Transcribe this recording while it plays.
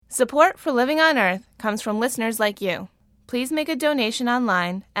Support for Living on Earth comes from listeners like you. Please make a donation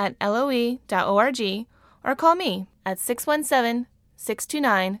online at loe.org or call me at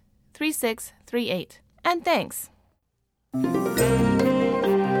 617-629-3638. And thanks.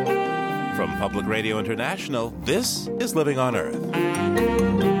 From Public Radio International, this is Living on Earth.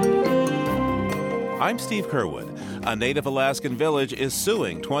 I'm Steve Curwood. A native Alaskan village is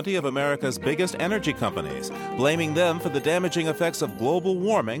suing 20 of America's biggest energy companies, blaming them for the damaging effects of global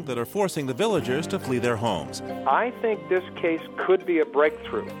warming that are forcing the villagers to flee their homes. I think this case could be a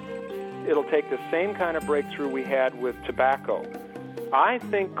breakthrough. It'll take the same kind of breakthrough we had with tobacco. I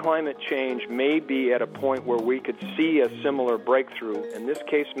think climate change may be at a point where we could see a similar breakthrough, and this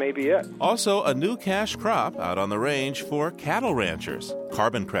case may be it. Also, a new cash crop out on the range for cattle ranchers,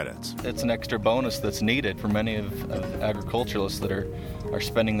 carbon credits. It's an extra bonus that's needed for many of agriculturalists that are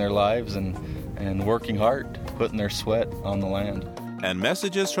spending their lives and working hard, putting their sweat on the land. And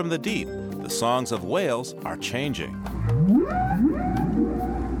messages from the deep. The songs of whales are changing.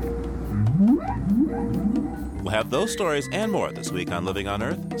 We'll have those stories and more this week on Living on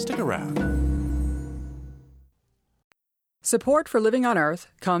Earth. Stick around. Support for Living on Earth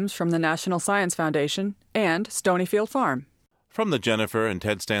comes from the National Science Foundation and Stonyfield Farm. From the Jennifer and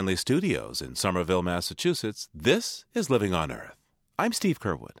Ted Stanley Studios in Somerville, Massachusetts, this is Living on Earth. I'm Steve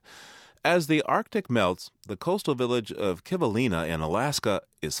Curwood. As the Arctic melts, the coastal village of Kivalina in Alaska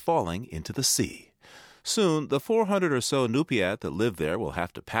is falling into the sea. Soon, the 400 or so Nupiat that live there will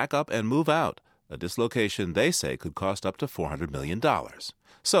have to pack up and move out. A dislocation they say could cost up to $400 million.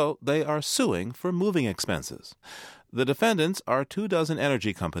 So they are suing for moving expenses. The defendants are 24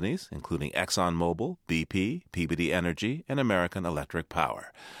 energy companies, including ExxonMobil, BP, PBD Energy, and American Electric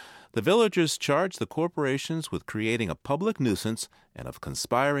Power. The villagers charge the corporations with creating a public nuisance and of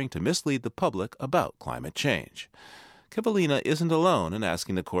conspiring to mislead the public about climate change. Kivalina isn't alone in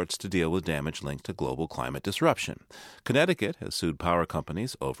asking the courts to deal with damage linked to global climate disruption. Connecticut has sued power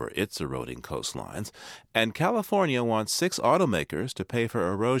companies over its eroding coastlines, and California wants 6 automakers to pay for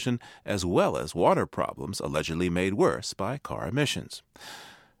erosion as well as water problems allegedly made worse by car emissions.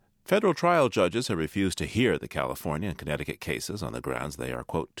 Federal trial judges have refused to hear the California and Connecticut cases on the grounds they are,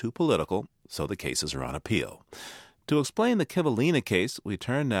 quote, too political, so the cases are on appeal. To explain the Kivalina case, we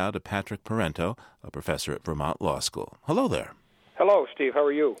turn now to Patrick Parento, a professor at Vermont Law School. Hello there. Hello, Steve. How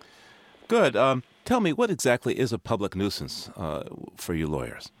are you? Good. Tell me, what exactly is a public nuisance for you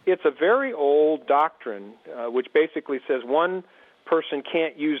lawyers? It's a very old doctrine which basically says one person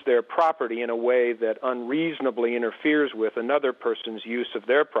can't use their property in a way that unreasonably interferes with another person's use of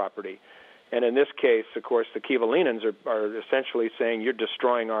their property. And in this case, of course, the Kivalinans are essentially saying you're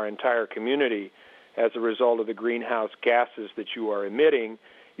destroying our entire community as a result of the greenhouse gases that you are emitting.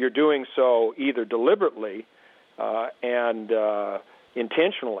 You're doing so either deliberately and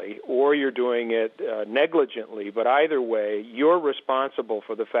intentionally, or you're doing it negligently. But either way, you're responsible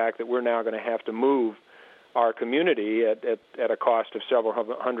for the fact that we're now going to have to move our community at a cost of several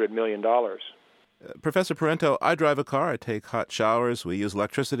 $100 million. Professor Parento, I drive a car. I take hot showers. We use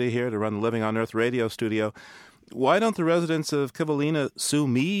electricity here to run the Living on Earth radio studio. Why don't the residents of Kivalina sue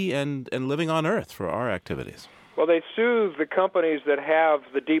me and Living on Earth for our activities? Well, they sue the companies that have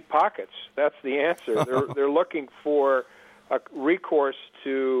the deep pockets. That's the answer. They're looking for a recourse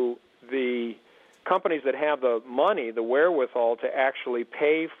to the companies that have the money, the wherewithal to actually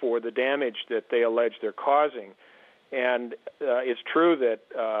pay for the damage that they allege they're causing. And it's true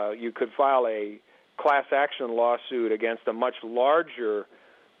that you could file a class action lawsuit against a much larger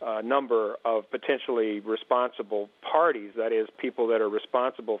number of potentially responsible parties, that is, people that are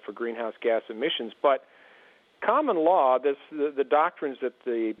responsible for greenhouse gas emissions. But common law, the doctrines that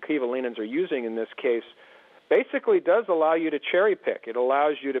the Kivalinans are using in this case, basically does allow you to cherry pick. It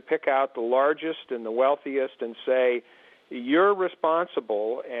allows you to pick out the largest and the wealthiest and say, you're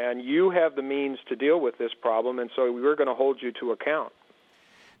responsible and you have the means to deal with this problem, and so we're going to hold you to account.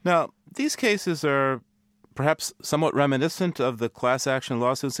 Now, these cases are perhaps somewhat reminiscent of the class action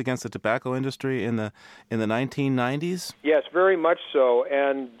lawsuits against the tobacco industry in the 1990s? Yes, very much so.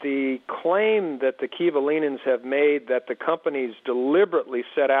 And the claim that the Kivalinans have made that the companies deliberately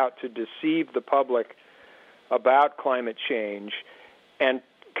set out to deceive the public about climate change and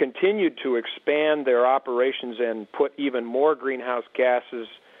continued to expand their operations and put even more greenhouse gases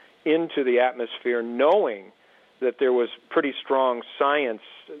into the atmosphere, knowing that there was pretty strong science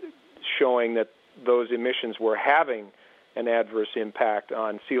showing that those emissions were having an adverse impact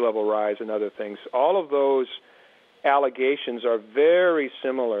on sea level rise and other things. All of those allegations are very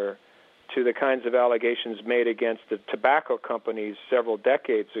similar to the kinds of allegations made against the tobacco companies several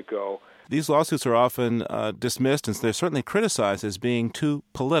decades ago. These lawsuits are often dismissed, and they're certainly criticized as being too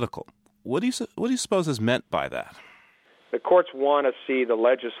political. What do you suppose is meant by that? The courts want to see the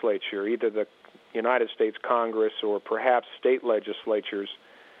legislature, either the United States Congress or perhaps state legislatures,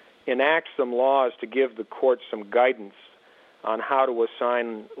 enact some laws to give the courts some guidance on how to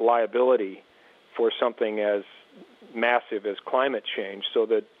assign liability for something as massive as climate change. So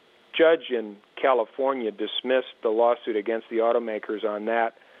the judge in California dismissed the lawsuit against the automakers on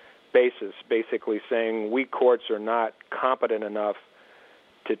that basis, basically saying we courts are not competent enough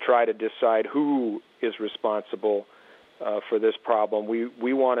to try to decide who is responsible for this problem.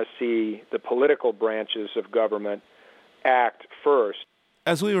 We want to see the political branches of government act first.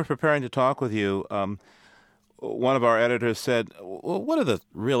 As we were preparing to talk with you, one of our editors said, well, what are the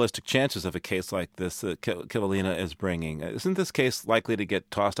realistic chances of a case like this that Kivalina is bringing? Isn't this case likely to get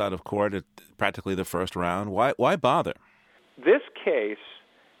tossed out of court at practically the first round? Why bother? This case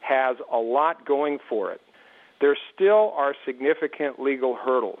has a lot going for it. There still are significant legal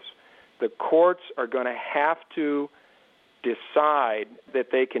hurdles. The courts are going to have to decide that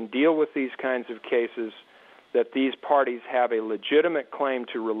they can deal with these kinds of cases, that these parties have a legitimate claim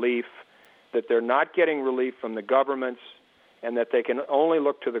to relief, that they're not getting relief from the governments, and that they can only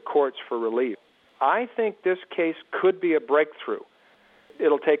look to the courts for relief. I think this case could be a breakthrough.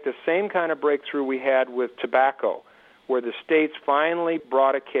 It'll take the same kind of breakthrough we had with tobacco, where the states finally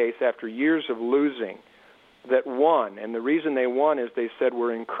brought a case after years of losing that won. And the reason they won is they said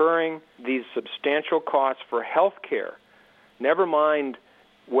we're incurring these substantial costs for health care. Never mind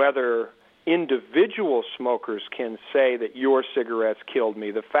whether individual smokers can say that your cigarettes killed me.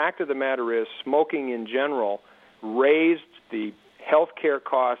 The fact of the matter is smoking in general raised the health care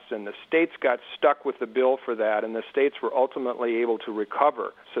costs, and the states got stuck with the bill for that, and the states were ultimately able to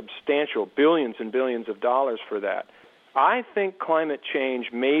recover substantial billions and billions of dollars for that. I think climate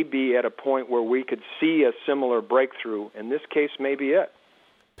change may be at a point where we could see a similar breakthrough, and this case may be it.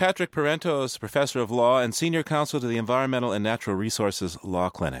 Patrick Parento is professor of law and senior counsel to the Environmental and Natural Resources Law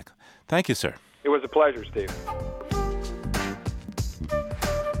Clinic. Thank you, sir. It was a pleasure, Steve.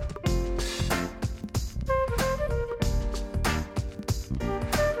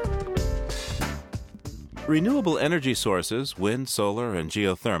 Renewable energy sources, wind, solar, and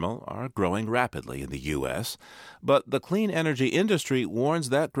geothermal, are growing rapidly in the U.S., but the clean energy industry warns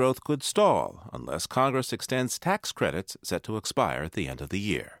that growth could stall unless Congress extends tax credits set to expire at the end of the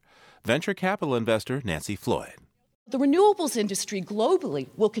year. Venture capital investor Nancy Floyd. The renewables industry globally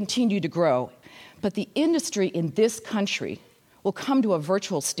will continue to grow, but the industry in this country will come to a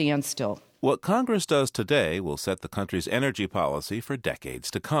virtual standstill. What Congress does today will set the country's energy policy for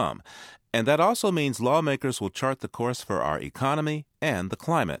decades to come. And that also means lawmakers will chart the course for our economy and the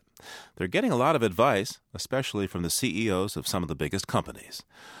climate. They're getting a lot of advice, especially from the CEOs of some of the biggest companies.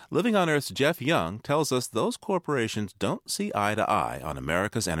 Living on Earth's Jeff Young tells us those corporations don't see eye to eye on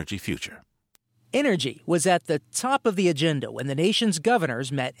America's energy future. Energy was at the top of the agenda when the nation's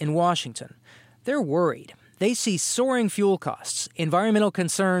governors met in Washington. They're worried. They see soaring fuel costs, environmental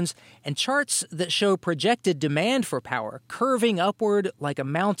concerns, and charts that show projected demand for power curving upward like a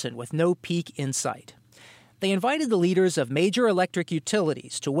mountain with no peak in sight. They invited the leaders of major electric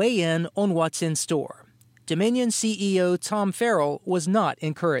utilities to weigh in on what's in store. Dominion CEO Tom Farrell was not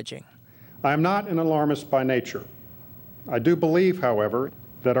encouraging. I am not an alarmist by nature. I do believe, however,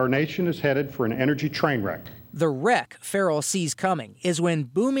 that our nation is headed for an energy train wreck. The wreck Farrell sees coming is when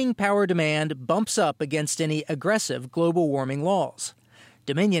booming power demand bumps up against any aggressive global warming laws.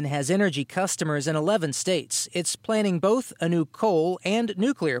 Dominion has energy customers in 11 states. It's planning both a new coal and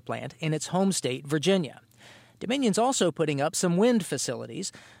nuclear plant in its home state, Virginia. Dominion's also putting up some wind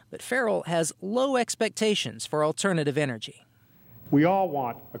facilities, but Farrell has low expectations for alternative energy. We all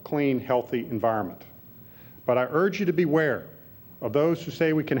want a clean, healthy environment, but I urge you to beware of those who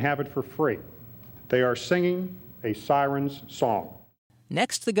say we can have it for free. They are singing a siren's song.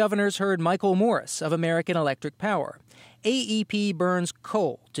 Next, the governors heard Michael Morris of American Electric Power. AEP burns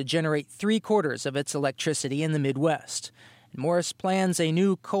coal to generate 3/4 of its electricity in the Midwest. Morris plans a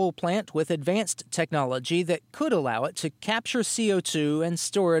new coal plant with advanced technology that could allow it to capture CO2 and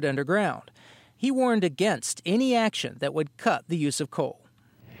store it underground. He warned against any action that would cut the use of coal.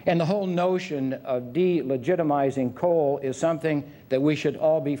 And the whole notion of delegitimizing coal is something that we should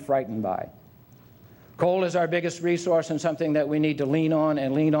all be frightened by. Coal is our biggest resource and something that we need to lean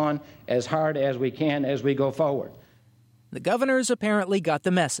on as hard as we can as we go forward. The governors apparently got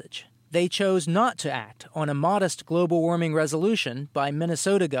the message. They chose not to act on a modest global warming resolution by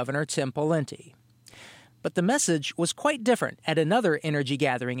Minnesota Governor Tim Pawlenty. But the message was quite different at another energy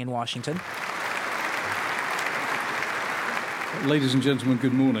gathering in Washington. Ladies and gentlemen,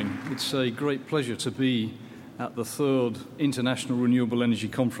 good morning. It's a great pleasure to be at the 3rd International Renewable Energy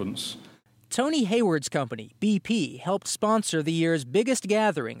Conference. Tony Hayward's company, BP, helped sponsor the year's biggest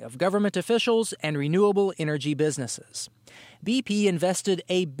gathering of government officials and renewable energy businesses. BP invested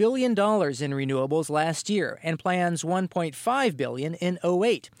 $1 billion in renewables last year and plans $1.5 billion in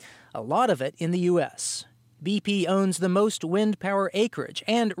 2008, a lot of it in the U.S. BP owns the most wind power acreage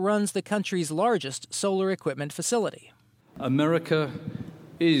and runs the country's largest solar equipment facility. America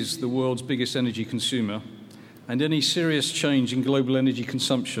is the world's biggest energy consumer, and any serious change in global energy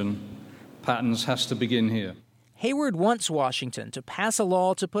consumption patterns has to begin here. Hayward wants Washington to pass a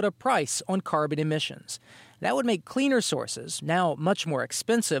law to put a price on carbon emissions. That would make cleaner sources, now much more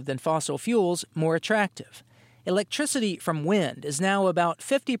expensive than fossil fuels, more attractive. Electricity from wind is now about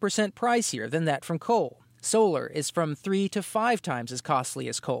 50% pricier than that from coal. Solar is from 3 to 5 times as costly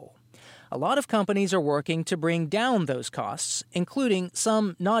as coal. A lot of companies are working to bring down those costs, including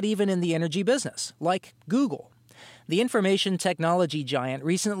some not even in the energy business, like Google. The information technology giant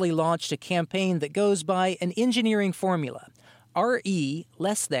recently launched a campaign that goes by an engineering formula, RE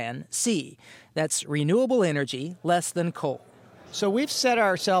less than C. That's renewable energy less than coal. So we've set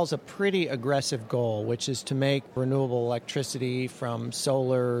ourselves a pretty aggressive goal, which is to make renewable electricity from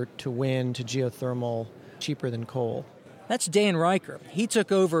solar to wind to geothermal cheaper than coal. That's Dan Riker. He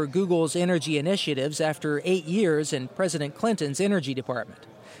took over Google's energy initiatives after 8 years in President Clinton's energy department.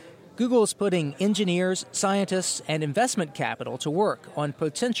 Google's putting engineers, scientists, and investment capital to work on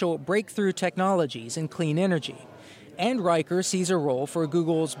potential breakthrough technologies in clean energy. And Riker sees a role for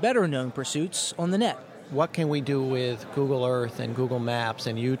Google's better-known pursuits on the net. What can we do with Google Earth and Google Maps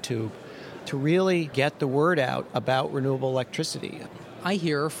and YouTube to really get the word out about renewable electricity? I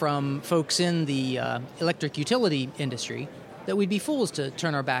hear from folks in the electric utility industry that we'd be fools to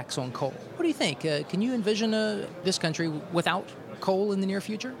turn our backs on coal. What do you think? Can you envision this country without coal in the near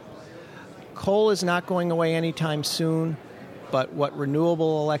future? Coal is not going away anytime soon, but what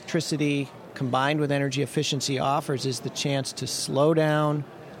renewable electricity combined with energy efficiency offers is the chance to slow down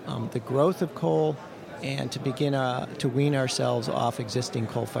the growth of coal and to begin to wean ourselves off existing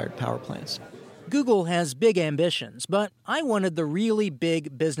coal-fired power plants. Google has big ambitions, but I wanted the really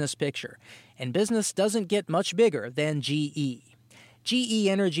big business picture, and business doesn't get much bigger than GE. GE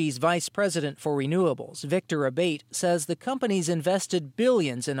Energy's vice president for renewables, Victor Abate, says the company's invested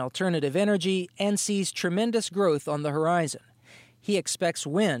billions in alternative energy and sees tremendous growth on the horizon. He expects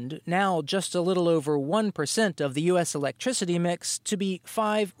wind, now just a little over 1% of the U.S. electricity mix, to be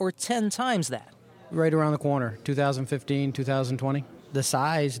 5 or 10 times that. Right around the corner, 2015, 2020. The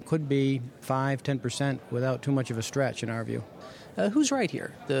size could be 5-10% without too much of a stretch in our view. Who's right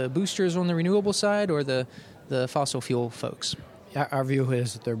here? The boosters on the renewable side or the fossil fuel folks? Our view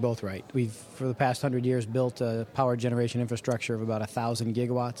is that they're both right. We've, for the past 100 years, built a power generation infrastructure of about 1,000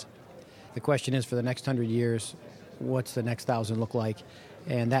 gigawatts. The question is, for the next 100 years, what's the next 1,000 look like?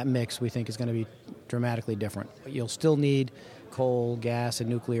 And that mix, we think, is going to be dramatically different. You'll still need coal, gas, and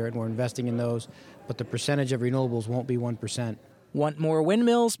nuclear, and we're investing in those, but the percentage of renewables won't be 1%. Want more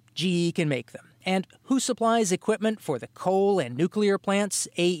windmills? GE can make them. And who supplies equipment for the coal and nuclear plants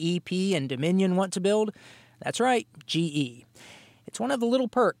AEP and Dominion want to build? That's right, GE. It's one of the little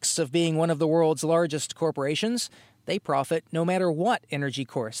perks of being one of the world's largest corporations. They profit no matter what energy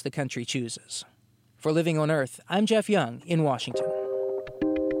course the country chooses. For Living on Earth, I'm Jeff Young in Washington.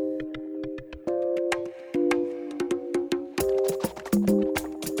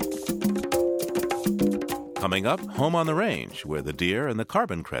 Coming up, Home on the Range, where the deer and the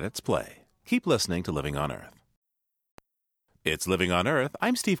carbon credits play. Keep listening to Living on Earth. It's Living on Earth.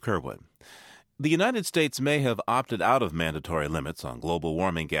 I'm Steve Kerwood. The United States may have opted out of mandatory limits on global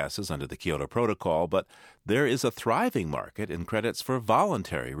warming gases under the Kyoto Protocol, but there is a thriving market in credits for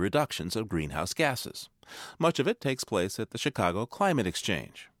voluntary reductions of greenhouse gases. Much of it takes place at the Chicago Climate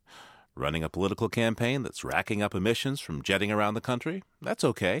Exchange. Running a political campaign that's racking up emissions from jetting around the country? That's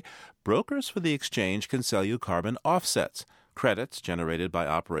okay. Brokers for the exchange can sell you carbon offsets, credits generated by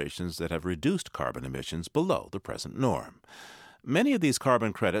operations that have reduced carbon emissions below the present norm. Many of these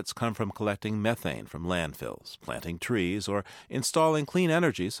carbon credits come from collecting methane from landfills, planting trees, or installing clean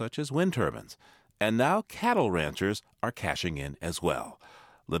energy such as wind turbines. And now cattle ranchers are cashing in as well.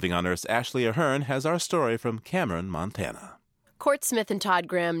 Living on Earth's Ashley Ahern has our story from Cameron, Montana. Court Smith and Todd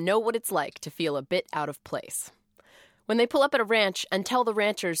Graham know what it's like to feel a bit out of place. When they pull up at a ranch and tell the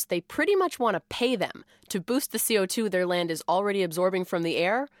ranchers they pretty much want to pay them to boost the CO2 their land is already absorbing from the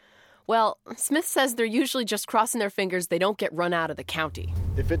air, well, Smith says they're usually just crossing their fingers they don't get run out of the county.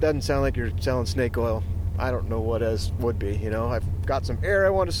 If it doesn't sound like you're selling snake oil, I don't know what else would be. I've got some air I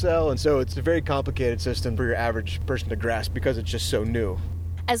want to sell, and so it's a very complicated system for your average person to grasp because it's just so new.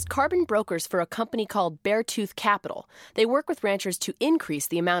 As carbon brokers for a company called Beartooth Capital, they work with ranchers to increase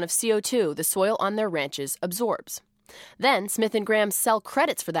the amount of CO2 the soil on their ranches absorbs. Then Smith & Graham sell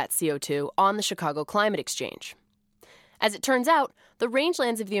credits for that CO2 on the Chicago Climate Exchange. As it turns out, the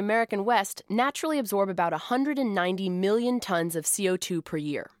rangelands of the American West naturally absorb about 190 million tons of CO2 per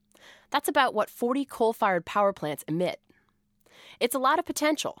year. That's about what 40 coal-fired power plants emit. It's a lot of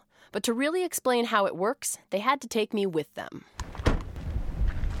potential, but to really explain how it works, they had to take me with them.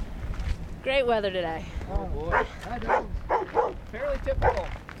 Great weather today. Oh, boy. I know. Fairly typical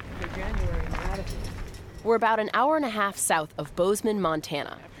for January in Madison. We're about an hour and a half south of Bozeman,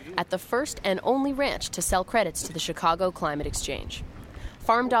 Montana, at the first and only ranch to sell credits to the Chicago Climate Exchange.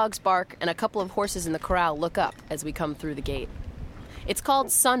 Farm dogs bark and a couple of horses in the corral look up as we come through the gate. It's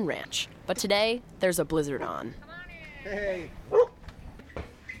called Sun Ranch, but today there's a blizzard on. Hey.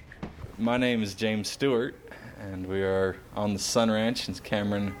 My name is James Stewart, and we are on the Sun Ranch in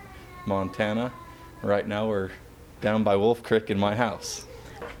Cameron, Montana. Right now we're down by Wolf Creek in my house.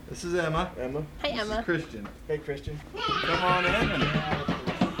 This is Emma. Hi, Emma. This is Christian. Hey, Christian. Come on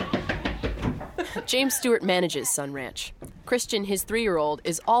in. James Stewart manages Sun Ranch. Christian, his 3-year-old,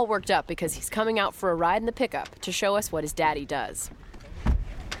 is all worked up because he's coming out for a ride in the pickup to show us what his daddy does.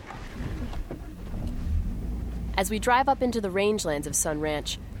 As we drive up into the rangelands of Sun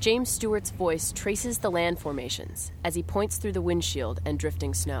Ranch, James Stewart's voice traces the land formations as he points through the windshield and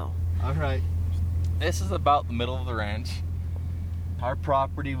drifting snow. All right. This is about the middle of the ranch. Our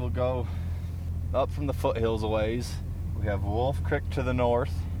property will go up from the foothills a ways. We have Wolf Creek to the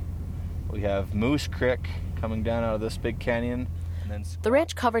north. We have Moose Creek coming down out of this big canyon. And then the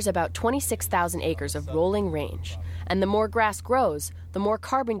ranch covers about 26,000 acres of rolling range, and the more grass grows, the more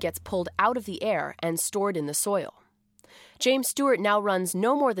carbon gets pulled out of the air and stored in the soil. James Stewart now runs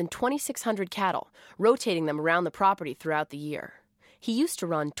no more than 2,600 cattle, rotating them around the property throughout the year. He used to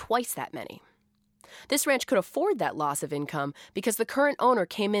run twice that many. This ranch could afford that loss of income because the current owner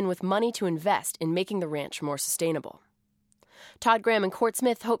came in with money to invest in making the ranch more sustainable. Todd Graham and Court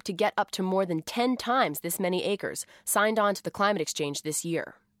Smith hope to get up to more than 10 times this many acres signed on to the Climate Exchange this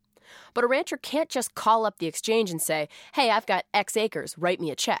year. But a rancher can't just call up the exchange and say, "Hey, I've got X acres, write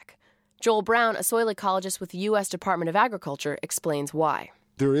me a check." Joel Brown, a soil ecologist with the U.S. Department of Agriculture, explains why.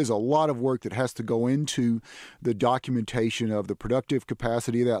 There is a lot of work that has to go into the documentation of the productive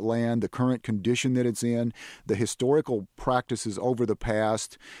capacity of that land, the current condition that it's in, the historical practices over the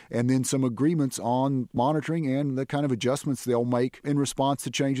past, and then some agreements on monitoring and the kind of adjustments they'll make in response to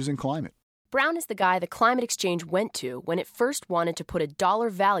changes in climate. Brown is the guy the Climate Exchange went to when it first wanted to put a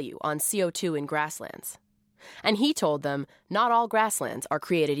dollar value on CO2 in grasslands. And he told them not all grasslands are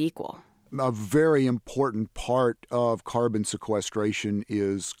created equal. A very important part of carbon sequestration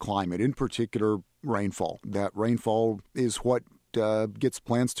is climate, in particular rainfall. That rainfall is what gets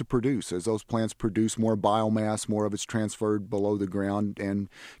plants to produce. As those plants produce more biomass, more of it's transferred below the ground and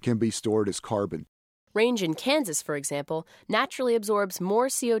can be stored as carbon. Range in Kansas, for example, naturally absorbs more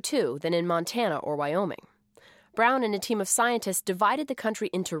CO2 than in Montana or Wyoming. Brown and a team of scientists divided the country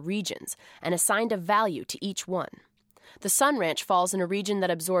into regions and assigned a value to each one. The Sun Ranch falls in a region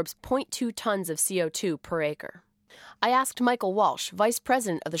that absorbs 0.2 tons of CO2 per acre. I asked Michael Walsh, vice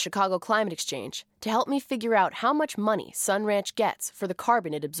president of the Chicago Climate Exchange, to help me figure out how much money Sun Ranch gets for the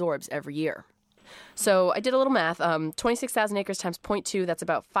carbon it absorbs every year. So I did a little math. 26,000 acres times 0.2, that's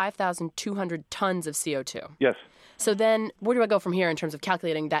about 5,200 tons of CO2. Yes. So then where do I go from here in terms of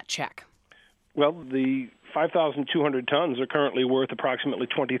calculating that check? Well, the 5,200 tons are currently worth approximately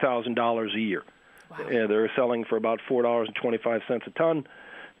 $20,000 a year. Wow. They're selling for about $4.25 a ton,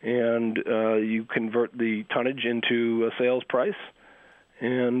 and you convert the tonnage into a sales price,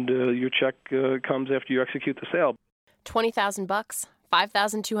 and your check comes after you execute the sale. $20,000,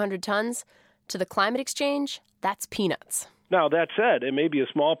 5,200 tons. To the Climate Exchange, that's peanuts. Now, that said, it may be a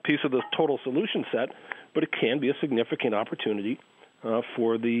small piece of the total solution set, but it can be a significant opportunity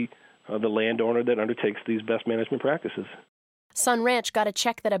for the landowner that undertakes these best management practices. Sun Ranch got a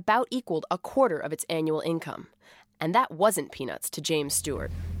check that about equaled a quarter of its annual income. And that wasn't peanuts to James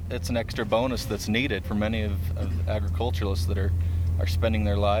Stewart. It's an extra bonus that's needed for many of agriculturalists that are spending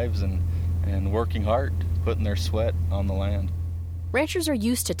their lives and working hard, putting their sweat on the land. Ranchers are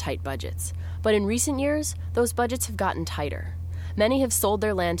used to tight budgets, but in recent years, those budgets have gotten tighter. Many have sold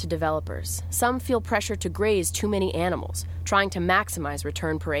their land to developers. Some feel pressure to graze too many animals, trying to maximize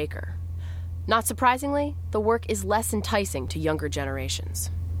return per acre. Not surprisingly, the work is less enticing to younger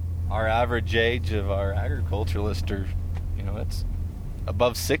generations. Our average age of our agriculturalists are, it's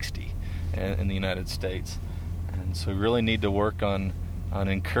above 60. in the United States. And so we really need to work on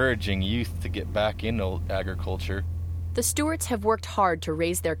encouraging youth to get back into agriculture. The Stewarts have worked hard to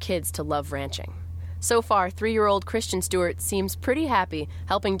raise their kids to love ranching. So far, 3-year-old Christian Stewart seems pretty happy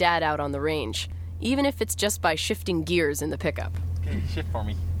helping Dad out on the range, even if it's just by shifting gears in the pickup. Okay, shift for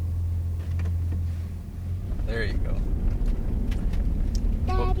me. There you go.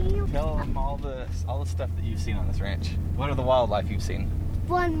 Daddy, well, tell them all the stuff that you've seen on this ranch. What are the wildlife you've seen?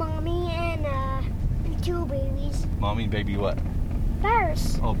 One mommy and 2 babies. Mommy and baby what?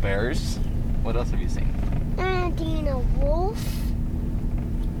 Bears. Oh, bears? What else have you seen? And a wolf.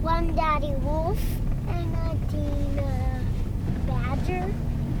 One daddy wolf. And a badger.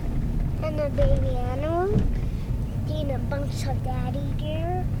 And a baby animal. A bunch of daddy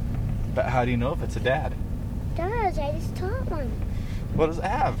deer. But how do you know if it's a dad? Does. I just taught one. What does it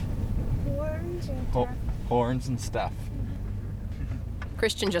have? Horns and stuff. Horns and stuff.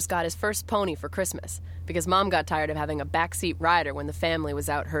 Christian just got his first pony for Christmas because Mom got tired of having a backseat rider when the family was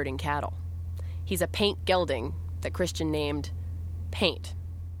out herding cattle. He's a paint gelding that Christian named Paint.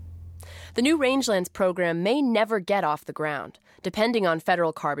 The new Rangelands program may never get off the ground, depending on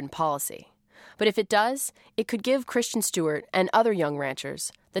federal carbon policy. But if it does, it could give Christian Stewart and other young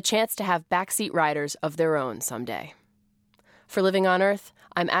ranchers the chance to have backseat riders of their own someday. For Living on Earth,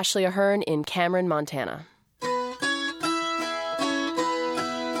 I'm Ashley Ahern in Cameron, Montana.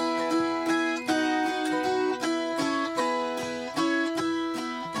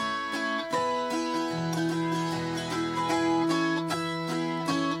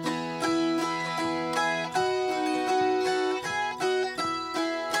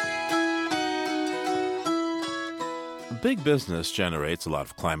 Big business generates a lot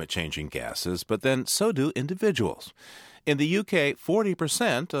of climate-changing gases, but then so do individuals. In the UK,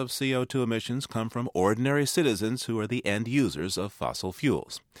 40% of CO2 emissions come from ordinary citizens who are the end users of fossil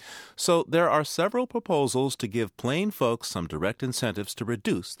fuels. So there are several proposals to give plain folks some direct incentives to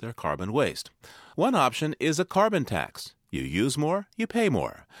reduce their carbon waste. One option is a carbon tax. You use more, you pay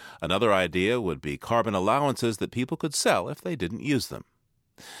more. Another idea would be carbon allowances that people could sell if they didn't use them.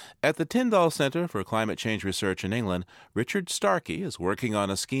 At the Tyndall Center for Climate Change Research in England, Richard Starkey is working on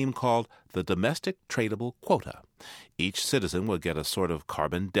a scheme called the Domestic Tradable Quota. Each citizen would get a sort of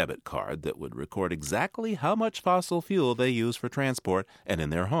carbon debit card that would record exactly how much fossil fuel they use for transport and in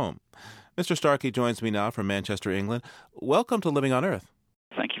their home. Mr. Starkey joins me now from Manchester, England. Welcome to Living on Earth.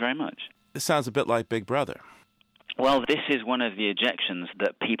 Thank you very much. This sounds a bit like Big Brother. Well, this is one of the objections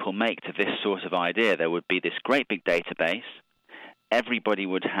that people make to this sort of idea. There would be this great big database. Everybody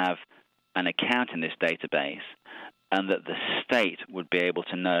would have an account in this database, and that the state would be able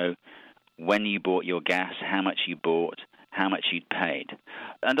to know when you bought your gas, how much you bought, how much you'd paid.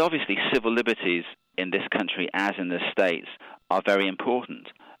 And obviously civil liberties in this country, as in the States, are very important.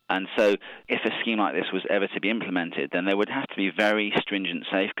 And so if a scheme like this was ever to be implemented, then there would have to be very stringent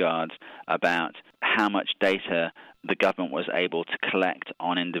safeguards about how much data the government was able to collect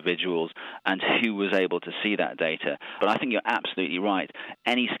on individuals and who was able to see that data. But I think you're absolutely right.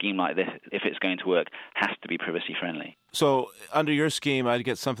 Any scheme like this, if it's going to work, has to be privacy friendly. So under your scheme, I'd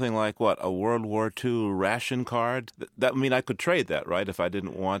get something like, what, a World War II ration card? That would mean I could trade that, right? If I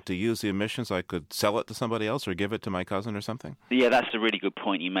didn't want to use the emissions, I could sell it to somebody else or give it to my cousin or something? Yeah, that's a really good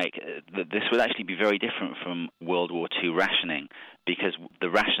point you make. This would actually be very different from World War II rationing, because the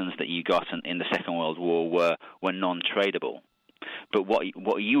rations that you got in the Second World War were non-tradable. But what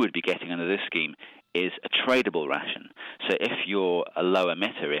you would be getting under this scheme is a tradable ration. So if you're a low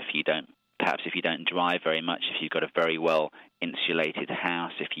emitter, if you don't drive very much, if you've got a very well insulated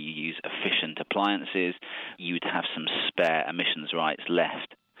house, if you use efficient appliances, you'd have some spare emissions rights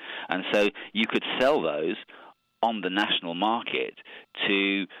left. And so you could sell those on the national market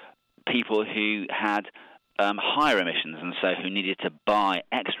to people who had higher emissions, and so who needed to buy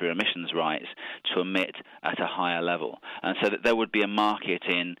extra emissions rights to emit at a higher level. And so that there would be a market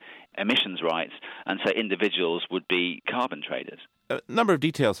in emissions rights, and so individuals would be carbon traders. A number of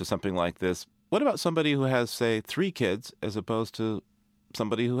details to something like this. What about somebody who has, say, 3 kids as opposed to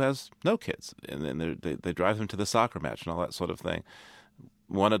somebody who has no kids, and then they drive them to the soccer match and all that sort of thing?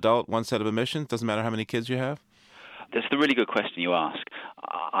 One adult, one set of emissions, doesn't matter how many kids you have? That's the really good question you ask.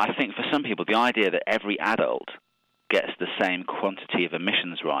 I think for some people, the idea that every adult gets the same quantity of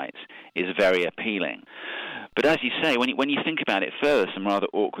emissions rights is very appealing. But as you say, when you think about it further, some rather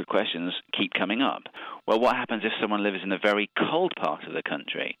awkward questions keep coming up. Well, what happens if someone lives in a very cold part of the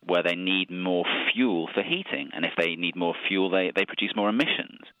country where they need more fuel for heating? And if they need more fuel, they produce more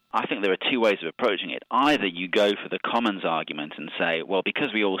emissions. I think there are two ways of approaching it. Either you go for the commons argument and say, well,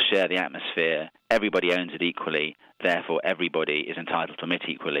 because we all share the atmosphere, everybody owns it equally, therefore everybody is entitled to emit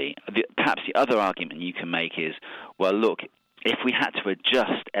equally. Perhaps the other argument you can make is, well, look, if we had to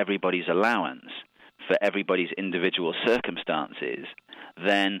adjust everybody's allowance for everybody's individual circumstances,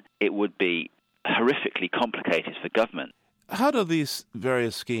 then it would be horrifically complicated for government. How do these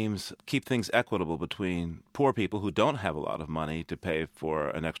various schemes keep things equitable between poor people who don't have a lot of money to pay for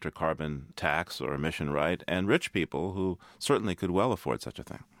an extra carbon tax or emission right and rich people who certainly could well afford such a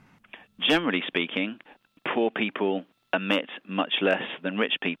thing? Generally speaking, poor people emit much less than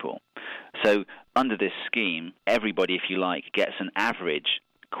rich people. So under this scheme, everybody, if you like, gets an average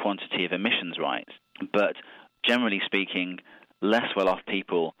quantity of emissions rights. But generally speaking, less well-off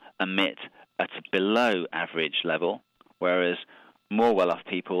people emit at a below average level, whereas more well-off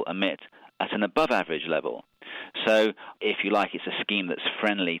people emit at an above-average level. So, if you like, it's a scheme that's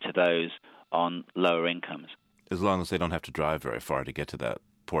friendly to those on lower incomes. As long as they don't have to drive very far to get to that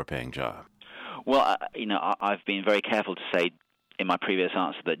poor-paying job. Well, I've been very careful to say in my previous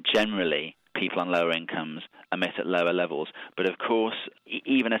answer that generally people on lower incomes emit at lower levels. But, of course,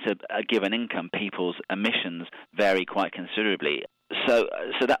 even at a given income, people's emissions vary quite considerably. So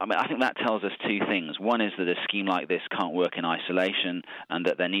that, I think that tells us two things. One is that a scheme like this can't work in isolation, and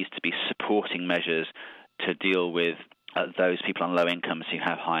that there needs to be supporting measures to deal with those people on low incomes who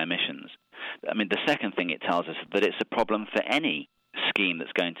have high emissions. I mean, the second thing it tells us is that it's a problem for any scheme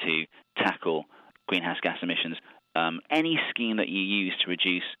that's going to tackle greenhouse gas emissions. Any scheme that you use to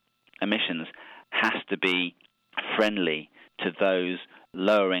reduce emissions has to be friendly to those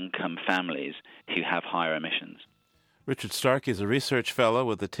lower income families who have higher emissions. Richard Starkey is a research fellow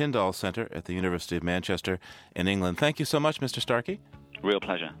with the Tyndall Centre at the University of Manchester in England. Thank you so much, Mr. Starkey. Real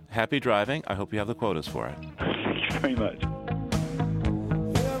pleasure. Happy driving. I hope you have the quotas for it. Thank you very much.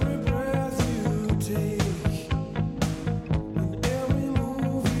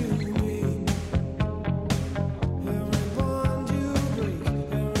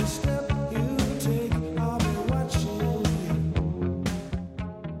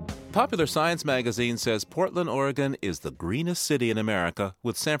 Popular Science magazine says Portland, Oregon is the greenest city in America,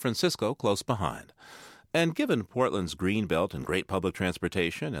 with San Francisco close behind. And given Portland's green belt and great public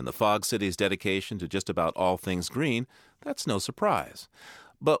transportation and the Fog City's dedication to just about all things green, that's no surprise.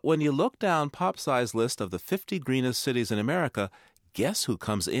 But when you look down Popsi's list of the 50 greenest cities in America, guess who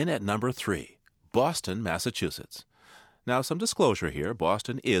comes in at number 3? Boston, Massachusetts. Now, some disclosure here.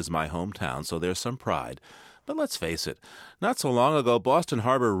 Boston is my hometown, so there's some pride. But let's face it, not so long ago, Boston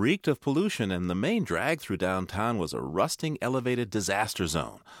Harbor reeked of pollution, and the main drag through downtown was a rusting, elevated disaster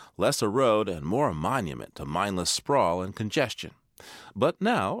zone, less a road and more a monument to mindless sprawl and congestion. But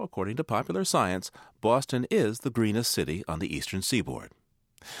now, according to Popular Science, Boston is the greenest city on the eastern seaboard.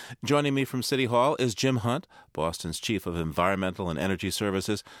 Joining me from City Hall is Jim Hunt, Boston's Chief of Environmental and Energy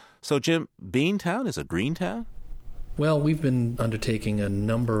Services. So, Jim, Beantown is a green town? Well, we've been undertaking a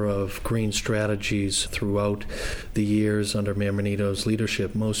number of green strategies throughout the years under Mayor Menito's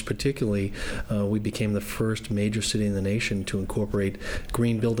leadership. Most particularly, we became the first major city in the nation to incorporate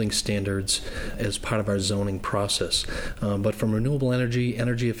green building standards as part of our zoning process. But from renewable energy,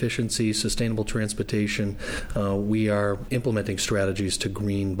 energy efficiency, sustainable transportation, we are implementing strategies to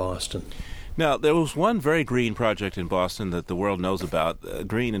green Boston. Now, there was one very green project in Boston that the world knows about,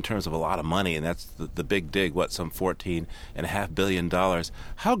 green in terms of a lot of money, and that's the Big Dig, some $14.5 billion.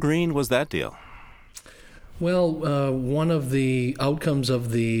 How green was that deal? Well, one of the outcomes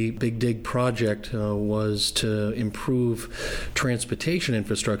of the Big Dig project was to improve transportation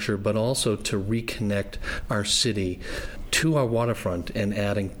infrastructure, but also to reconnect our city to our waterfront and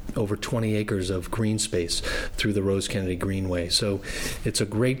adding over 20 acres of green space through the Rose Kennedy Greenway. So it's a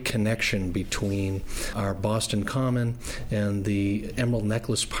great connection between our Boston Common and the Emerald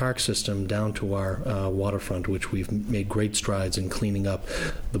Necklace Park system down to our waterfront, which we've made great strides in cleaning up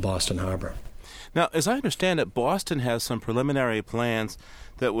the Boston Harbor. Now, as I understand it, Boston has some preliminary plans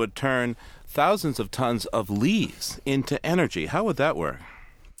that would turn thousands of tons of leaves into energy. How would that work?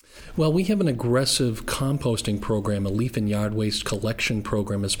 Well, we have an aggressive composting program, a leaf and yard waste collection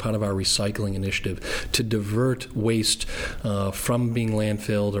program as part of our recycling initiative to divert waste from being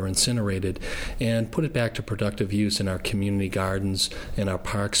landfilled or incinerated and put it back to productive use in our community gardens and our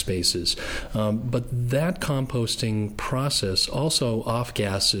park spaces. But that composting process also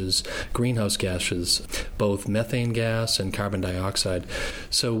off-gasses greenhouse gases, both methane gas and carbon dioxide.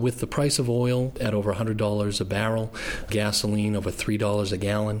 So with the price of oil at over $100 a barrel, gasoline over $3 a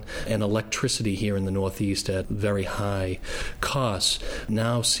gallon, on, and electricity here in the Northeast at very high costs,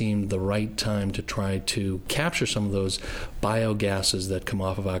 now seemed the right time to try to capture some of those biogases that come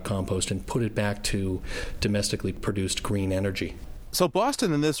off of our compost and put it back to domestically produced green energy. So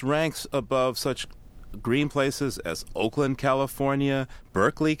Boston in this ranks above such green places as Oakland, California,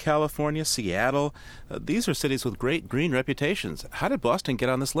 Berkeley, California, Seattle. These are cities with great green reputations. How did Boston get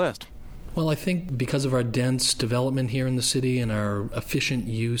on this list? Well, I think because of our dense development here in the city and our efficient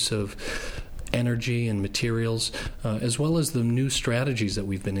use of energy and materials, as well as the new strategies that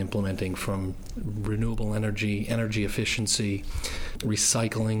we've been implementing from renewable energy, energy efficiency,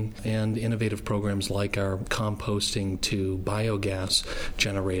 recycling, and innovative programs like our composting to biogas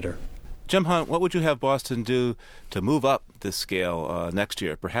generator. Jim Hunt, what would you have Boston do to move up this scale next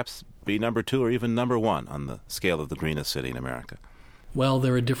year? Perhaps be number 2 or even number 1 on the scale of the greenest city in America? Well,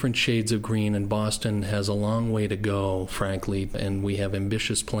 there are different shades of green, and Boston has a long way to go, frankly, and we have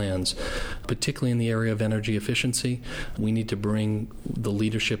ambitious plans, particularly in the area of energy efficiency. We need to bring the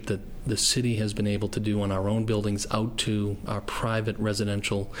leadership that the city has been able to do on our own buildings out to our private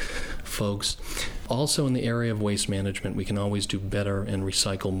residential folks. Also in the area of waste management, we can always do better and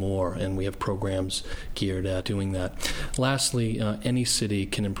recycle more, and we have programs geared at doing that. Lastly, any city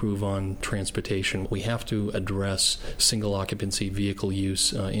can improve on transportation. We have to address single occupancy vehicle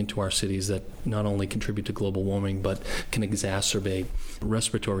use into our cities that not only contribute to global warming, but can exacerbate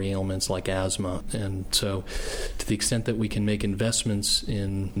respiratory ailments like asthma. And so to the extent that we can make investments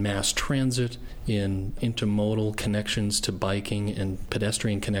in mass transit, in intermodal connections to biking and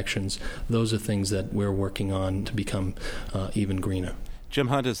pedestrian connections, those are things that we're working on to become even greener. Jim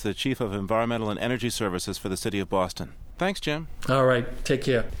Hunt is the Chief of Environmental and Energy Services for the City of Boston. Thanks, Jim. All right. Take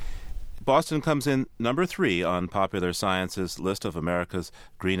care. Boston comes in number 3 on Popular Science's list of America's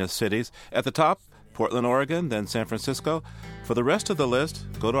greenest cities. At the top, Portland, Oregon, then San Francisco. For the rest of the list,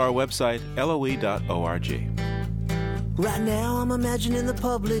 go to our website, loe.org. Right now I'm imagining the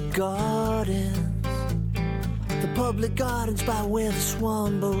public gardens. The public gardens by where the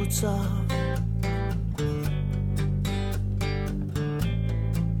swan boats are.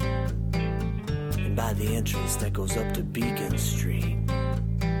 And by the entrance that goes up to Beacon Street.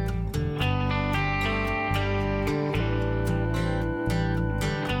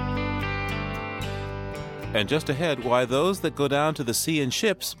 And just ahead, why those that go down to the sea in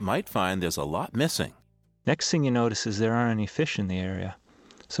ships might find there's a lot missing. Next thing you notice is there aren't any fish in the area.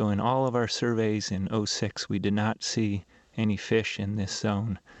 So in all of our surveys in 2006, we did not see any fish in this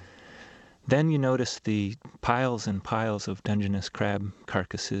zone. Then you notice the piles and piles of Dungeness crab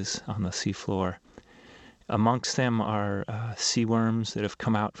carcasses on the seafloor. Amongst them are sea worms that have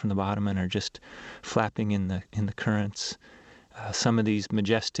come out from the bottom and are just flapping in the currents. Some of these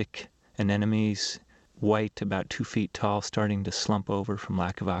majestic anemones, white, about 2 feet tall, starting to slump over from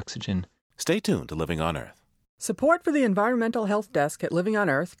lack of oxygen. Stay tuned to Living on Earth. Support for the Environmental Health Desk at Living on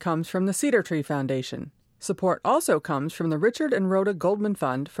Earth comes from the Cedar Tree Foundation. Support also comes from the Richard and Rhoda Goldman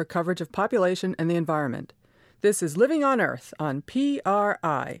Fund for coverage of population and the environment. This is Living on Earth on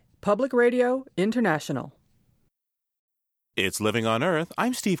PRI, Public Radio International. It's Living on Earth.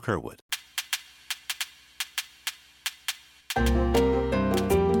 I'm Steve Kerwood.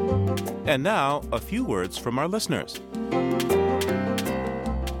 And now, a few words from our listeners.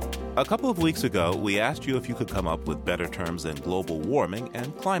 A couple of weeks ago, we asked you if you could come up with better terms than global warming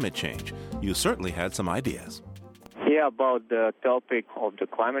and climate change. You certainly had some ideas. Yeah, about the topic of the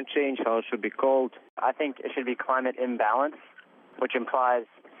climate change, how it should be called. I think it should be climate imbalance, which implies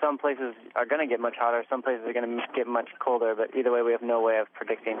some places are going to get much hotter, some places are going to get much colder, but either way, we have no way of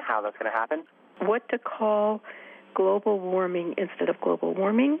predicting how that's going to happen. What to call global warming instead of global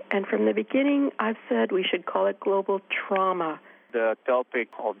warming, and from the beginning, I've said we should call it global trauma. The topic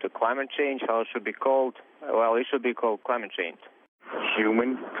of the climate change, how it should be called, well, it should be called climate change.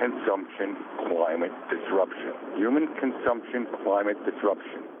 Human consumption, climate disruption. Human consumption, climate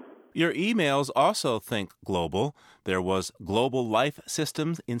disruption. Your emails also think global. There was global life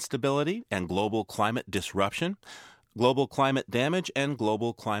systems instability and global climate disruption, global climate damage, and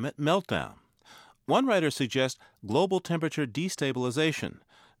global climate meltdown. One writer suggests global temperature destabilization,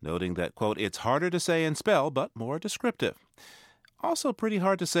 noting that, quote, it's harder to say and spell, but more descriptive. Also pretty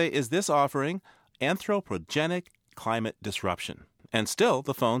hard to say is this offering anthropogenic climate disruption. And still,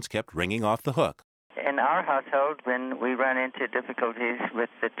 the phones kept ringing off the hook. In our household, when we run into difficulties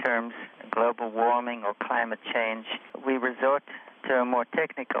with the terms global warming or climate change, we resort to a more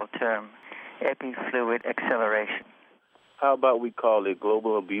technical term, epifluid acceleration. How about we call it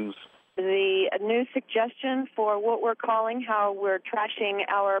global abuse? The new suggestion for what we're calling how we're trashing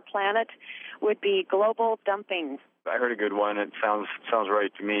our planet would be global dumping. I heard a good one. It sounds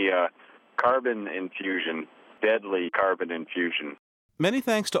right to me. Carbon infusion, deadly carbon infusion. Many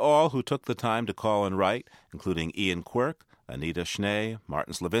thanks to all who took the time to call and write, including Ian Quirk, Anita Schnee,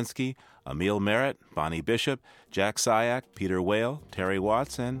 Martin Slavinsky, Emil Merritt, Bonnie Bishop, Jack Syak, Peter Whale, Terry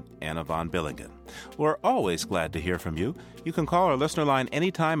Watts, and Anna von Billingen. We're always glad to hear from you. You can call our listener line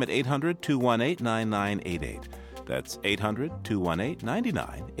anytime at 800-218-9988. That's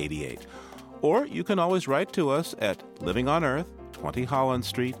 800-218-9988. Or you can always write to us at Living on Earth, 20 Holland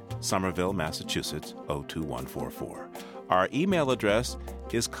Street, Somerville, Massachusetts, 02144. Our email address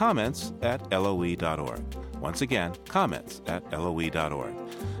is comments@loe.org. Once again, comments@loe.org.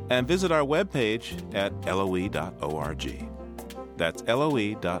 And visit our webpage at loe.org. That's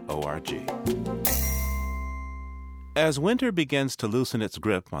loe.org. As winter begins to loosen its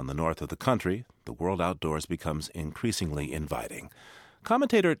grip on the north of the country, the world outdoors becomes increasingly inviting.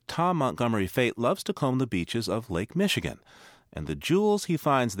 Commentator Tom Montgomery Fate loves to comb the beaches of Lake Michigan, and the jewels he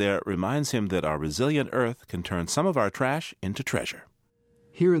finds there reminds him that our resilient earth can turn some of our trash into treasure.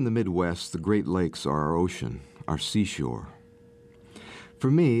 Here in the Midwest, the Great Lakes are our ocean, our seashore. For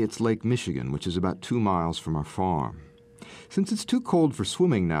me, it's Lake Michigan, which is about 2 miles from our farm. Since it's too cold for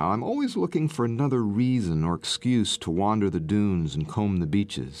swimming now, I'm always looking for another reason or excuse to wander the dunes and comb the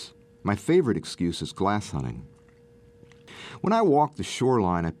beaches. My favorite excuse is glass hunting. When I walk the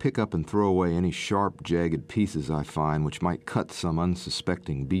shoreline, I pick up and throw away any sharp, jagged pieces I find which might cut some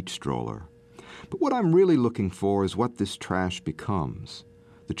unsuspecting beach stroller. But what I'm really looking for is what this trash becomes,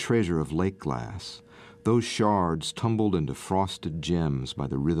 the treasure of lake glass, those shards tumbled into frosted gems by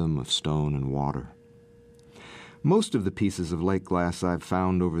the rhythm of stone and water. Most of the pieces of lake glass I've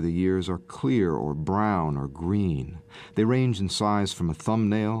found over the years are clear or brown or green. They range in size from a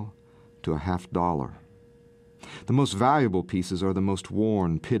thumbnail to a $50. The most valuable pieces are the most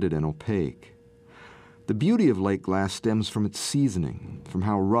worn, pitted, and opaque. The beauty of lake glass stems from its seasoning, from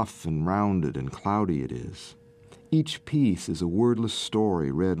how rough and rounded and cloudy it is. Each piece is a wordless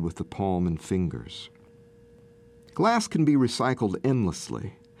story read with the palm and fingers. Glass can be recycled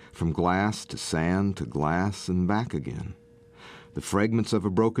endlessly, from glass to sand to glass and back again. The fragments of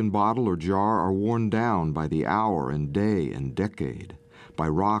a broken bottle or jar are worn down by the hour and day and decade, by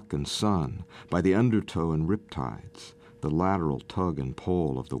rock and sun, by the undertow and riptides, the lateral tug and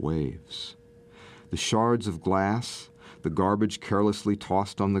pull of the waves. The shards of glass, the garbage carelessly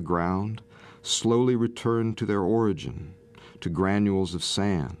tossed on the ground, slowly return to their origin, to granules of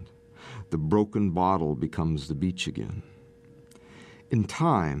sand. The broken bottle becomes the beach again. In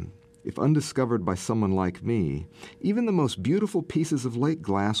time, if undiscovered by someone like me, even the most beautiful pieces of lake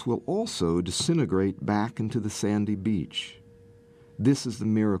glass will also disintegrate back into the sandy beach. This is the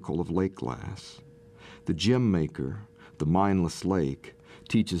miracle of lake glass. The gem maker, the mindless lake,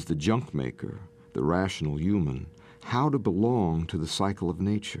 teaches the junk maker, the rational human, how to belong to the cycle of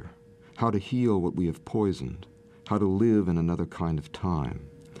nature, how to heal what we have poisoned, how to live in another kind of time,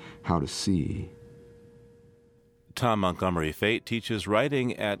 how to see. Tom Montgomery Fate teaches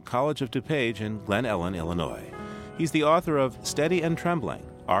writing at College of DuPage in Glen Ellen, Illinois. He's the author of Steady and Trembling,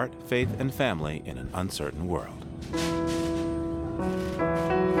 Art, Faith, and Family in an Uncertain World.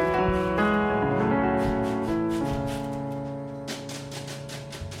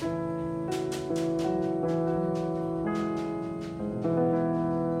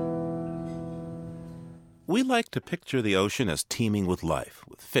 We like to picture the ocean as teeming with life,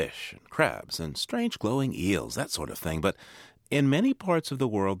 with fish and crabs and strange glowing eels, that sort of thing. But in many parts of the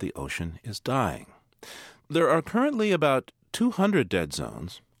world, the ocean is dying. There are currently about 200 dead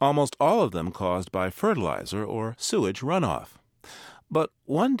zones, almost all of them caused by fertilizer or sewage runoff. But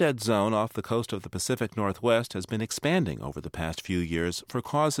one dead zone off the coast of the Pacific Northwest has been expanding over the past few years for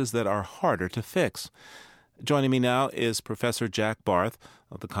causes that are harder to fix. Joining me now is Professor Jack Barth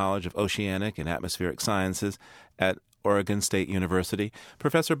of the College of Oceanic and Atmospheric Sciences at Oregon State University.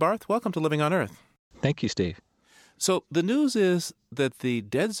 Professor Barth, welcome to Living on Earth. Thank you, Steve. So the news is that the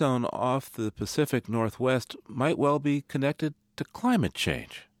dead zone off the Pacific Northwest might well be connected to climate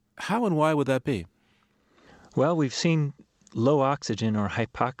change. How and why would that be? Well, we've seen low oxygen or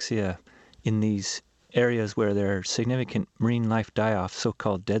hypoxia in these areas where there are significant marine life die-off,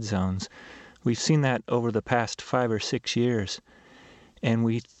 so-called dead zones. We've seen that over the past 5 or 6 years, and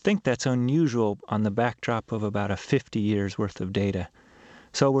we think that's unusual on the backdrop of about a 50 years worth of data.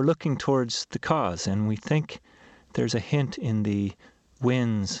 So we're looking towards the cause, and we think there's a hint in the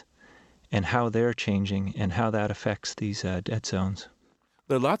winds and how they're changing and how that affects these dead zones.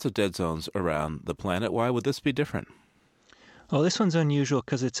 There are lots of dead zones around the planet. Why would this be different? Well, this one's unusual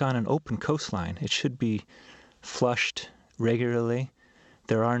because it's on an open coastline. It should be flushed regularly.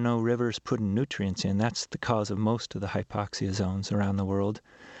 there are no rivers putting nutrients in. That's the cause of most of the hypoxia zones around the world.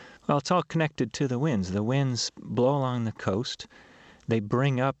 Well, it's all connected to the winds. The winds blow along the coast. They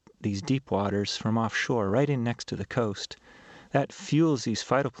bring up these deep waters from offshore right in next to the coast. That fuels these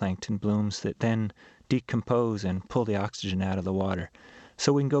phytoplankton blooms that then decompose and pull the oxygen out of the water.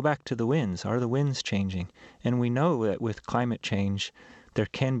 So we can go back to the winds. Are the winds changing? And we know that with climate change, there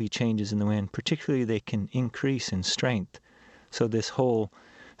can be changes in the wind. Particularly, they can increase in strength. So this whole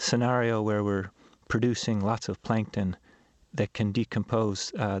scenario where we're producing lots of plankton that can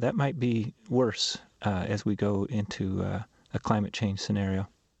decompose, that might be worse as we go into a climate change scenario.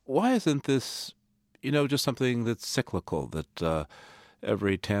 Why isn't this, just something that's cyclical, that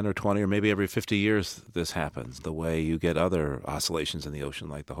every 10 or 20 or maybe every 50 years this happens, the way you get other oscillations in the ocean,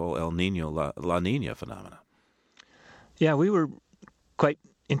 like the whole El Nino, La Nina phenomena? Yeah, we were quite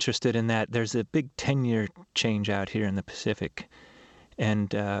interested in that. There's a big 10-year change out here in the Pacific.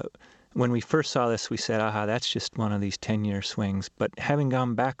 And when we first saw this, we said, that's just one of these 10-year swings. But having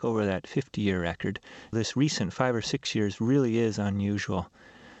gone back over that 50-year record, this recent 5 or 6 years really is unusual.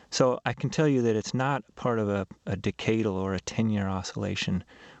 So I can tell you that it's not part of a decadal or a 10-year oscillation.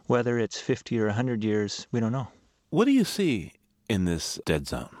 Whether it's 50 or 100 years, we don't know. What do you see in this dead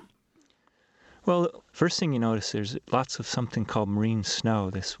zone? Well, first thing you notice, there's lots of something called marine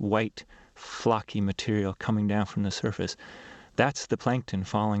snow, this white, flocky material coming down from the surface. That's the plankton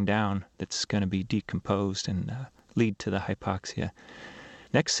falling down that's going to be decomposed and lead to the hypoxia.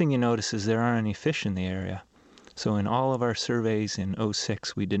 Next thing you notice is there aren't any fish in the area. So in all of our surveys in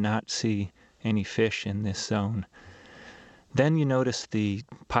 2006, we did not see any fish in this zone. Then you notice the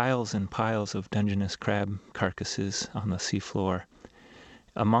piles and piles of Dungeness crab carcasses on the seafloor.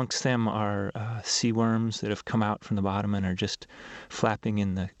 Amongst them are sea worms that have come out from the bottom and are just flapping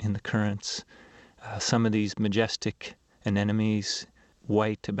in the currents. Some of these majestic anemones,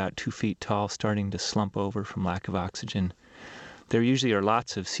 white, about 2 feet tall, starting to slump over from lack of oxygen. There usually are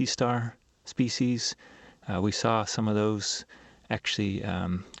lots of sea star species. We saw some of those actually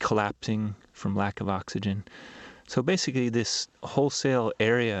collapsing from lack of oxygen. So basically this wholesale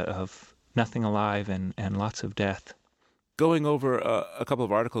area of nothing alive and lots of death. Going over a couple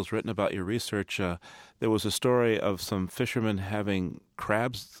of articles written about your research, there was a story of some fishermen having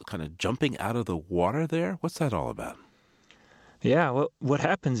crabs kind of jumping out of the water there. What's that all about? Yeah, well, what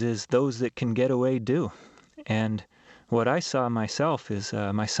happens is those that can get away do. And what I saw myself is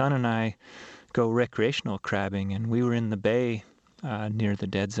my son and I go recreational crabbing, and we were in the bay near the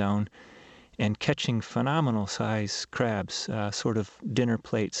dead zone and catching phenomenal size crabs, sort of dinner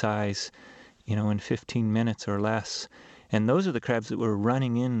plate size, in 15 minutes or less. And those are the crabs that were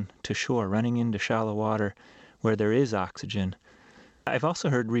running in to shore, running into shallow water where there is oxygen. I've also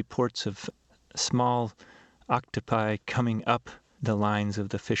heard reports of small octopi coming up the lines of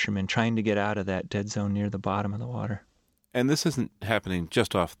the fishermen, trying to get out of that dead zone near the bottom of the water. And this isn't happening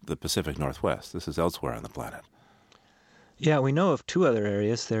just off the Pacific Northwest. This is elsewhere on the planet. Yeah, we know of 2 other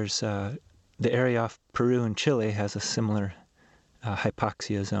areas. There's the area off Peru and Chile has a similar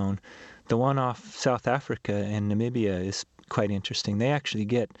hypoxia zone. The one off South Africa and Namibia is quite interesting. They actually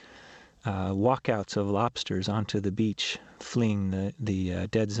get walkouts of lobsters onto the beach, fleeing the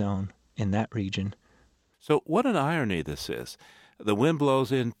dead zone in that region. So what an irony this is. The wind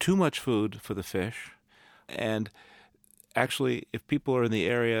blows in too much food for the fish, and actually, if people are in the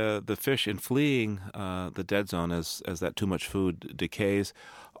area, the fish in fleeing the dead zone as that too much food decays,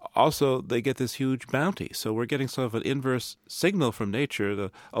 also they get this huge bounty. So we're getting sort of an inverse signal from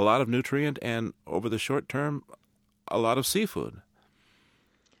nature, a lot of nutrient, and over the short term, a lot of seafood.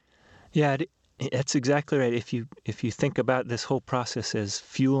 Yeah, that's exactly right. If you think about this whole process as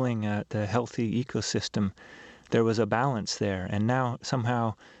fueling the healthy ecosystem, there was a balance there, and now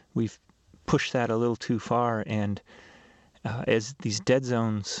somehow we've pushed that a little too far, and as these dead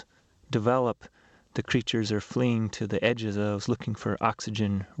zones develop, the creatures are fleeing to the edges of those, looking for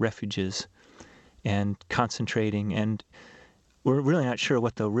oxygen refuges and concentrating. And we're really not sure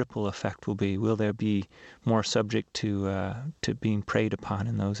what the ripple effect will be. Will there be more subject to being preyed upon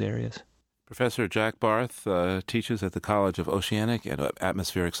in those areas? Professor Jack Barth teaches at the College of Oceanic and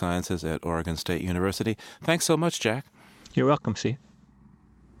Atmospheric Sciences at Oregon State University. Thanks so much, Jack. You're welcome, Steve.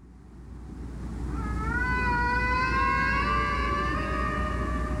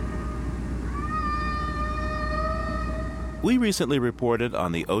 We recently reported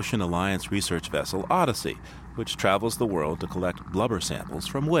on the Ocean Alliance research vessel Odyssey, which travels the world to collect blubber samples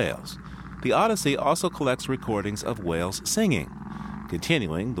from whales. The Odyssey also collects recordings of whales singing,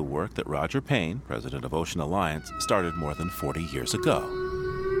 continuing the work that Roger Payne, president of Ocean Alliance, started more than 40 years ago.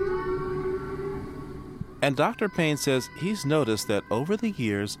 And Dr. Payne says he's noticed that over the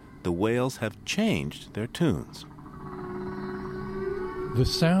years, the whales have changed their tunes. The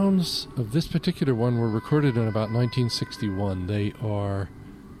sounds of this particular one were recorded in about 1961. They are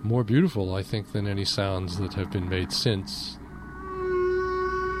more beautiful, I think, than any sounds that have been made since.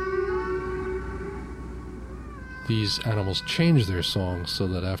 These animals change their songs so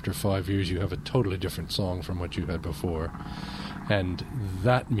that after 5 years you have a totally different song from what you had before. And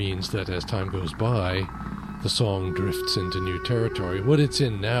that means that as time goes by, the song drifts into new territory. What it's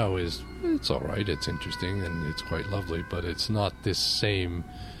in now is, it's all right, it's interesting, and it's quite lovely, but it's not this same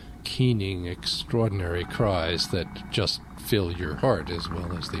keening, extraordinary cries that just fill your heart as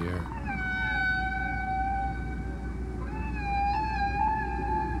well as the air.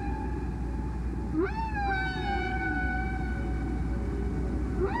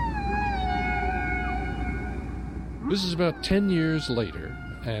 This is about 10 years later,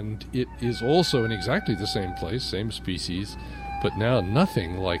 and it is also in exactly the same place, same species, but now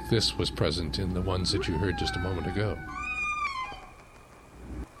nothing like this was present in the ones that you heard just a moment ago.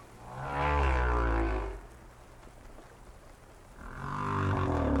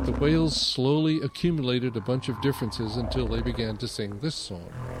 The whales slowly accumulated a bunch of differences until they began to sing this song.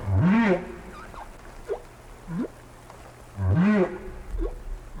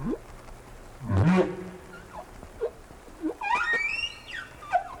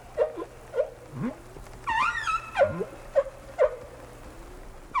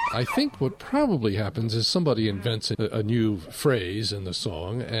 I think what probably happens is somebody invents a new phrase in the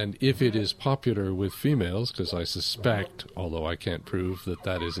song, and if it is popular with females, because I suspect, although I can't prove that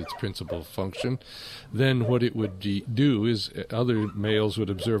that is its principal function, then what it would do is other males would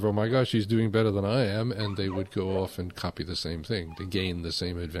observe, oh my gosh, she's doing better than I am, and they would go off and copy the same thing to gain the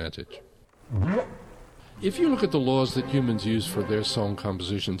same advantage. If you look at the laws that humans use for their song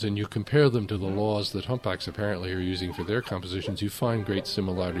compositions and you compare them to the laws that humpbacks apparently are using for their compositions, you find great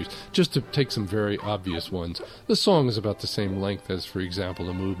similarities. Just to take some very obvious ones, the song is about the same length as, for example,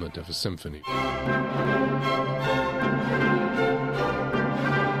 the movement of a symphony.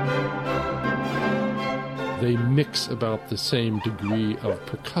 They mix about the same degree of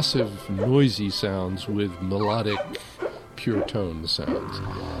percussive, noisy sounds with melodic, pure tone sounds.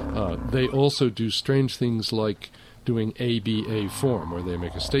 They also do strange things like doing ABA form, where they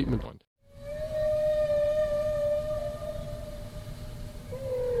make a statement on.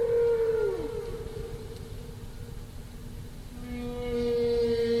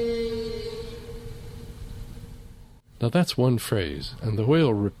 Now that's one phrase, and the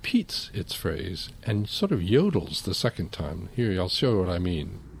whale repeats its phrase and sort of yodels the second time. Here, I'll show you what I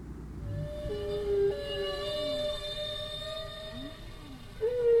mean.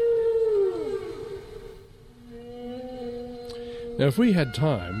 Now, if we had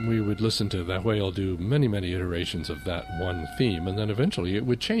time, we would listen to that whale do many, many iterations of that one theme, and then eventually it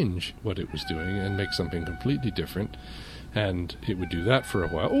would change what it was doing and make something completely different, and it would do that for a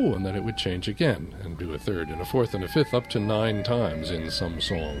while. Oh, and then it would change again and do a third and a fourth and a fifth, up to 9 times in some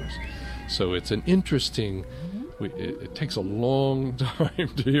songs. So it's an interesting... It takes a long time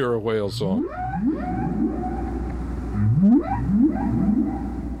to hear a whale song.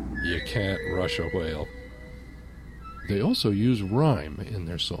 You can't rush a whale. They also use rhyme in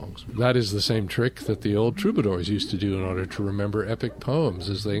their songs. That is the same trick that the old troubadours used to do in order to remember epic poems,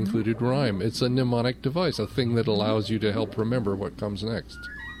 as they included rhyme. It's a mnemonic device, a thing that allows you to help remember what comes next.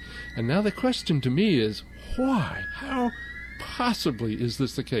 And now the question to me is, why? How possibly is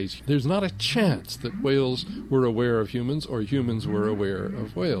this the case? There's not a chance that whales were aware of humans or humans were aware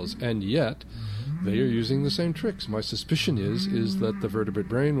of whales, and yet they are using the same tricks. My suspicion is that the vertebrate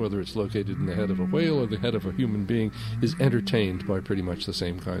brain, whether it's located in the head of a whale or the head of a human being, is entertained by pretty much the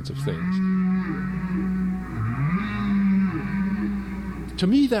same kinds of things. To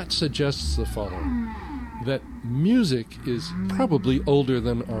me, that suggests the following, that music is probably older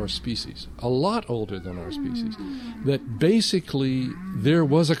than our species, a lot older than our species, that basically there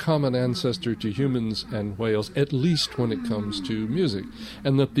was a common ancestor to humans and whales, at least when it comes to music,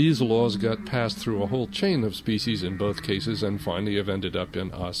 and that these laws got passed through a whole chain of species in both cases and finally have ended up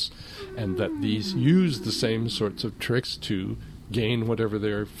in us, and that these use the same sorts of tricks to gain whatever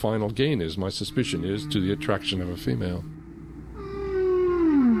their final gain is. My suspicion is to the attraction of a female.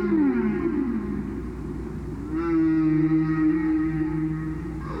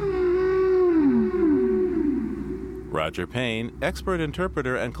 Roger Payne, expert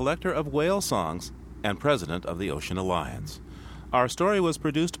interpreter and collector of whale songs and president of the Ocean Alliance. Our story was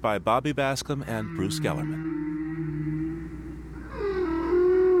produced by Bobby Bascom and Bruce Gellerman.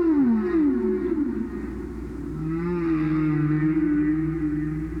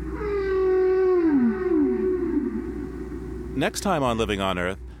 Next time on Living on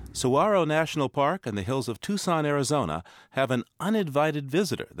Earth, Saguaro National Park and the hills of Tucson, Arizona have an uninvited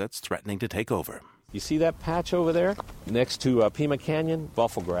visitor that's threatening to take over. You see that patch over there next to Pima Canyon?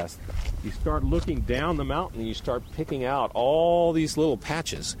 Buffalo grass. You start looking down the mountain and you start picking out all these little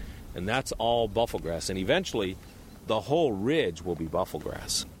patches, and that's all buffalo grass. And eventually, the whole ridge will be buffalo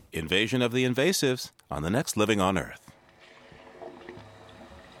grass. Invasion of the invasives on the next Living on Earth.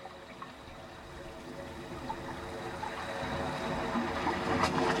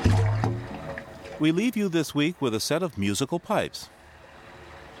 We leave you this week with a set of musical pipes.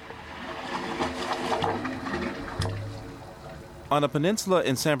 On a peninsula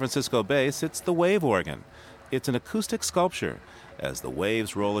in San Francisco Bay sits the wave organ. It's an acoustic sculpture. As the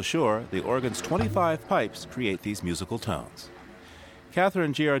waves roll ashore, the organ's 25 pipes create these musical tones.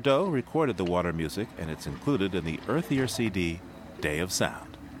 Catherine Giardot recorded the water music, and it's included in the Earthier CD, Day of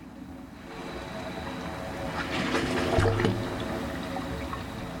Sound.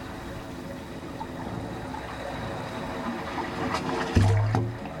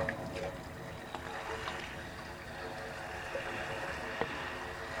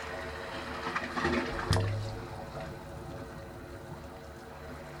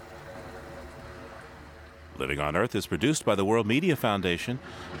 Living on Earth is produced by the World Media Foundation.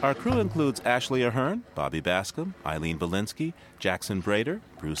 Our crew includes Ashley Ahern, Bobby Bascom, Eileen Valinsky, Jackson Brader,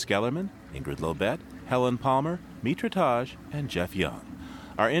 Bruce Gellerman, Ingrid Lobet, Helen Palmer, Mitra Taj, and Jeff Young.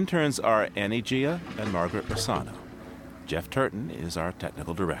 Our interns are Annie Gia and Margaret Rossano. Jeff Turton is our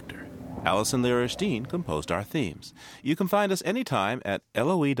technical director. Allison Lirish-Dean composed our themes. You can find us anytime at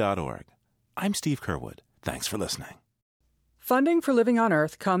LOE.org. I'm Steve Curwood. Thanks for listening. Funding for Living on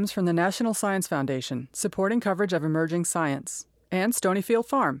Earth comes from the National Science Foundation, supporting coverage of emerging science, and Stonyfield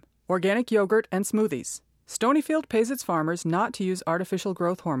Farm, organic yogurt and smoothies. Stonyfield pays its farmers not to use artificial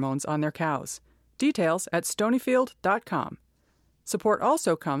growth hormones on their cows. Details at stonyfield.com. Support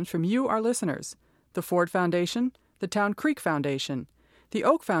also comes from you, our listeners, the Ford Foundation, the Town Creek Foundation, the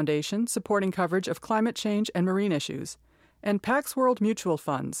Oak Foundation, supporting coverage of climate change and marine issues, and Pax World Mutual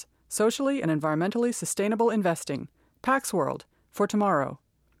Funds, socially and environmentally sustainable investing. Pax World, for tomorrow.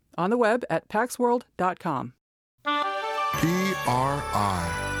 On the web at paxworld.com.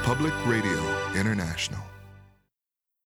 PRI, Public Radio International.